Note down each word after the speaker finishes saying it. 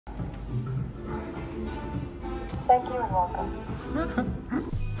Thank you and welcome.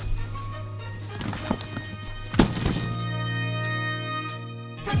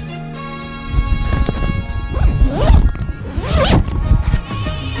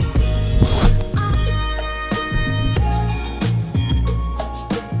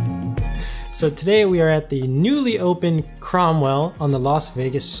 So today we are at the newly opened CROMWELL on the Las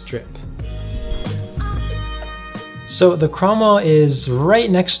Vegas Strip. So the CROMWELL is right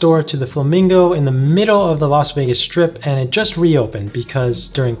next door to the Flamingo in the middle of the Las Vegas Strip, and it just reopened because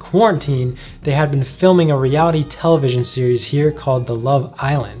during quarantine they had been filming a reality television series here called The Love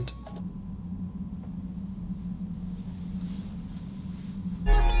Island.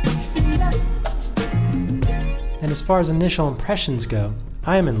 And as far as initial impressions go,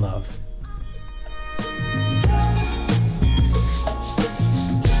 I am in love.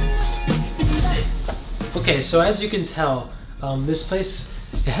 Okay, so as you can tell, this place,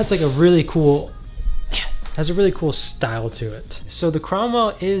 it has like a really cool style to it. So the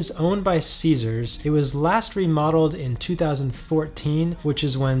CROMWELL is owned by Caesars. It was last remodeled in 2014, which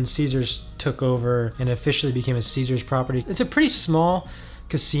is when Caesars took over and officially became a Caesars property. It's a pretty small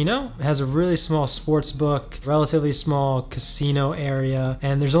casino. It has a really small sports book, relatively small casino area,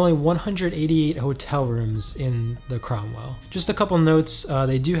 and there's only 188 hotel rooms in the CROMWELL. Just a couple notes,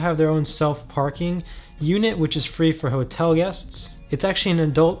 they do have their own self-parking unit, which is free for hotel guests. It's actually an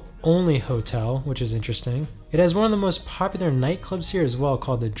adult-only hotel, which is interesting. It has one of the most popular nightclubs here as well,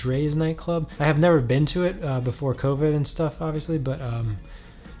 called the Dre's nightclub. I have never been to it before COVID and stuff, obviously, but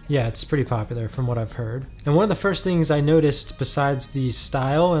yeah, it's pretty popular from what I've heard. And one of the first things I noticed, besides the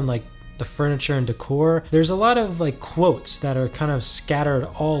style and like the furniture and decor, there's a lot of like quotes that are kind of scattered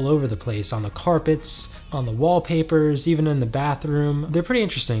all over the place, on the carpets, on the wallpapers, even in the bathroom. They're pretty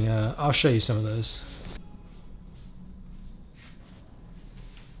interesting. I'll show you some of those.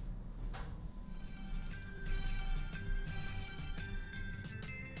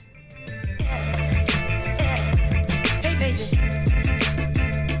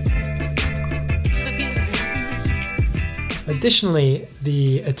 Additionally,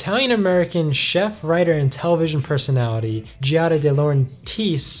 the Italian-American chef, writer, and television personality Giada De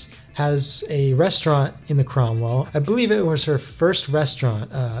Laurentiis has a restaurant in the CROMWELL. I believe it was her first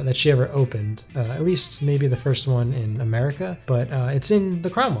restaurant that she ever opened, at least maybe the first one in America, but it's in the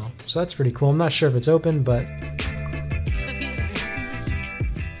CROMWELL, so that's pretty cool. I'm not sure if it's open, but...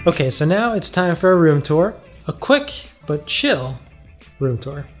 Okay, so now it's time for a room tour. A quick but chill room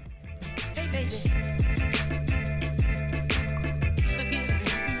tour.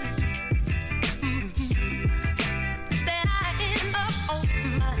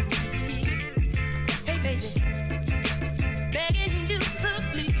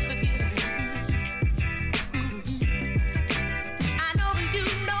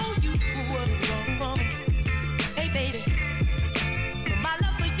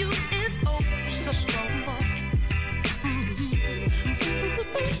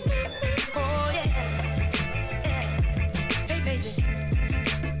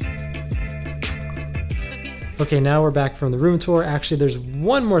 Okay, now we're back from the room tour. Actually, there's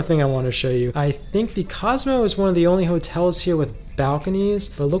one more thing I want to show you. I think the Cosmo is one of the only hotels here with balconies,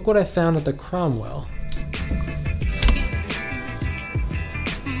 but look what I found at the CROMWELL.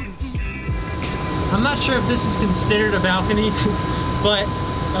 I'm not sure if this is considered a balcony, but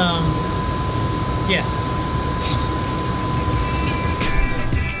yeah.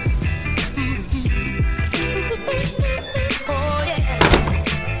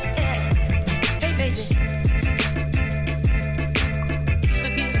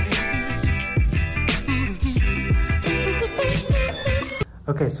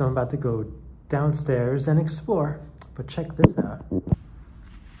 Okay, so I'm about to go downstairs and explore, but check this out.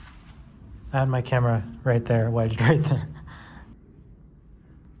 I had my camera right there, wedged right there.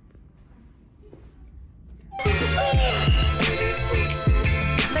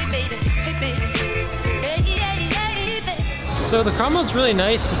 So the CROMWELL's really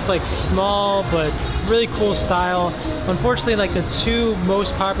nice. It's like small, but really cool style. Unfortunately, like the two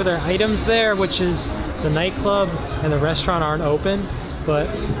most popular items there, which is the nightclub and the restaurant, aren't open. But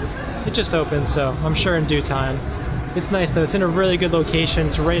it just opened, so I'm sure in due time. It's nice though, it's in a really good location.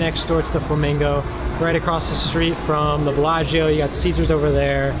 It's right next door to the Flamingo, right across the street from the Bellagio. You got Caesars over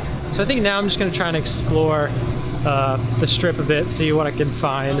there. So I think now I'm just gonna try and explore the strip a bit, see what I can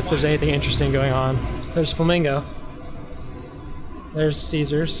find, if there's anything interesting going on. There's Flamingo. There's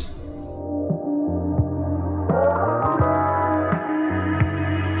Caesars.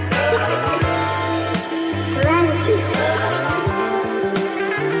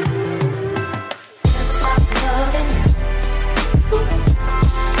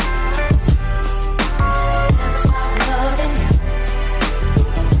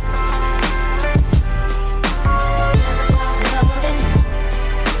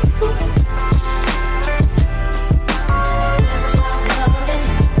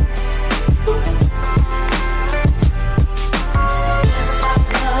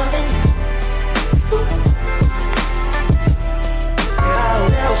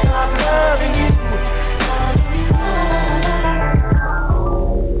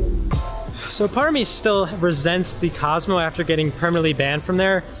 So part of me still resents the Cosmo after getting permanently banned from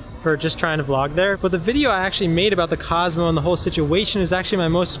there for just trying to vlog there. But the video I actually made about the Cosmo and the whole situation is actually my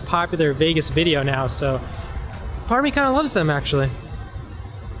most popular Vegas video now, so part of me kind of loves them actually.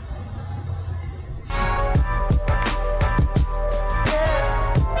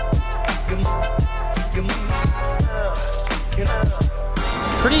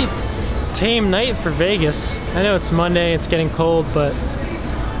 Pretty tame night for Vegas. I know it's Monday, it's getting cold, but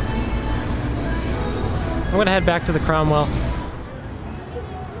I'm gonna head back to the Cromwell.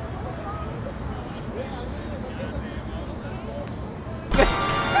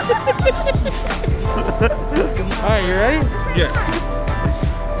 Alright, you ready? Yeah.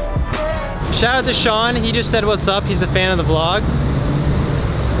 Shout out to Sean, he just said what's up, he's a fan of the vlog.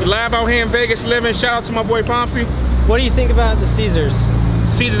 We live out here in Vegas living. Shout out to my boy Pomsy. What do you think about the Caesars?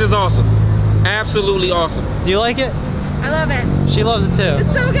 Caesars is awesome. Absolutely awesome. Do you like it? I love it. She loves it too.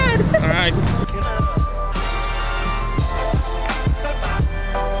 It's so good. Alright.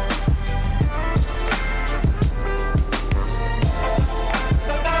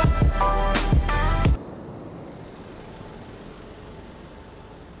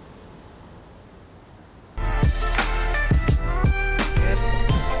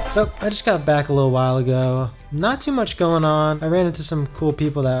 So I just got back a little while ago. Not too much going on. I ran into some cool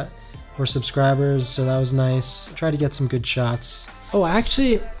people that were subscribers, so that was nice. Tried to get some good shots. Oh,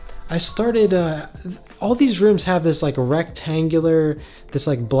 actually, I started, all these rooms have this like rectangular, this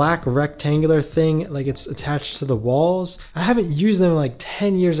like black rectangular thing, like it's attached to the walls. I haven't used them in like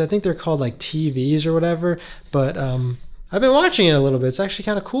 10 years. I think they're called like TVs or whatever, but I've been watching it a little bit. It's actually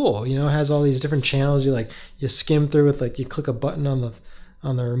kind of cool. You know, it has all these different channels. You skim through with like, you click a button on the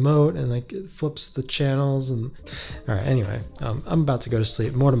remote and like it flips the channels and all right, anyway, I'm about to go to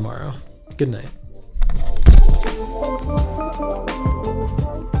sleep. More tomorrow. Good night.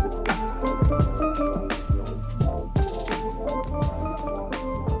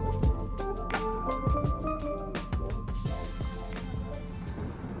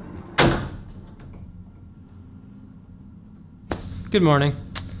 Good morning.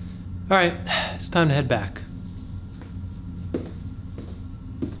 All right, it's time to head back.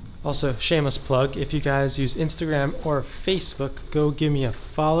 Also, shameless plug, if you guys use Instagram or Facebook, go give me a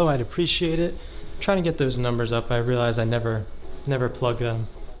follow. I'd appreciate it. I'm trying to get those numbers up. I realize I never plug them.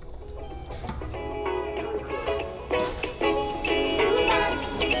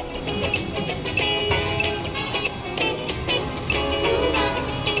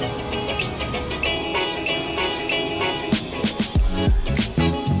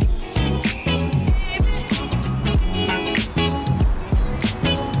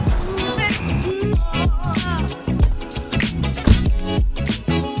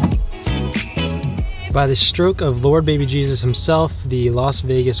 By the stroke of Lord Baby Jesus himself, the Las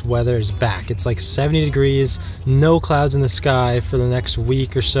Vegas weather is back. It's like 70 degrees, no clouds in the sky for the next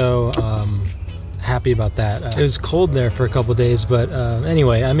week or so. Happy about that. It was cold there for a couple days, but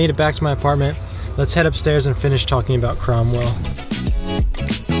anyway, I made it back to my apartment. Let's head upstairs and finish talking about Cromwell.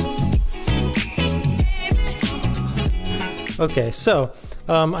 Okay, so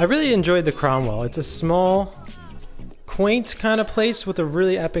I really enjoyed the Cromwell. It's a small, quaint kind of place with a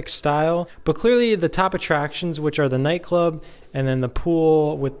really epic style, but clearly the top attractions, which are the nightclub and then the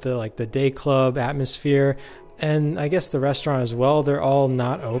pool with the day club atmosphere, and I guess the restaurant as well, they're all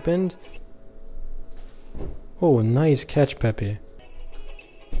not opened. Oh, nice catch, Pepe.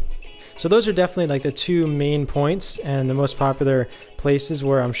 So those are definitely like the two main points and the most popular places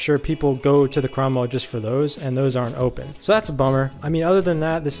where I'm sure people go to the Cromwell just for those, and those aren't open. So that's a bummer. I mean, other than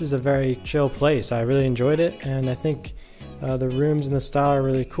that, this is a very chill place. I really enjoyed it, and I think the rooms and the style are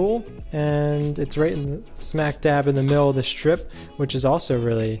really cool, and it's right in the smack dab in the middle of the strip, which is also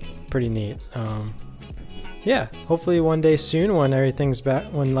really pretty neat. Yeah, hopefully one day soon when everything's back,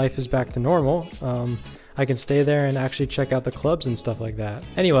 when life is back to normal, I can stay there and actually check out the clubs and stuff like that.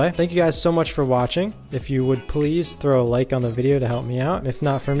 Anyway, thank you guys so much for watching. If you would please throw a like on the video to help me out. If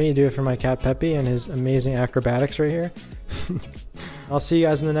not for me, do it for my cat Pepe and his amazing acrobatics right here. I'll see you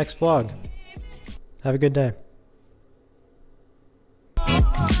guys in the next vlog. Have a good day.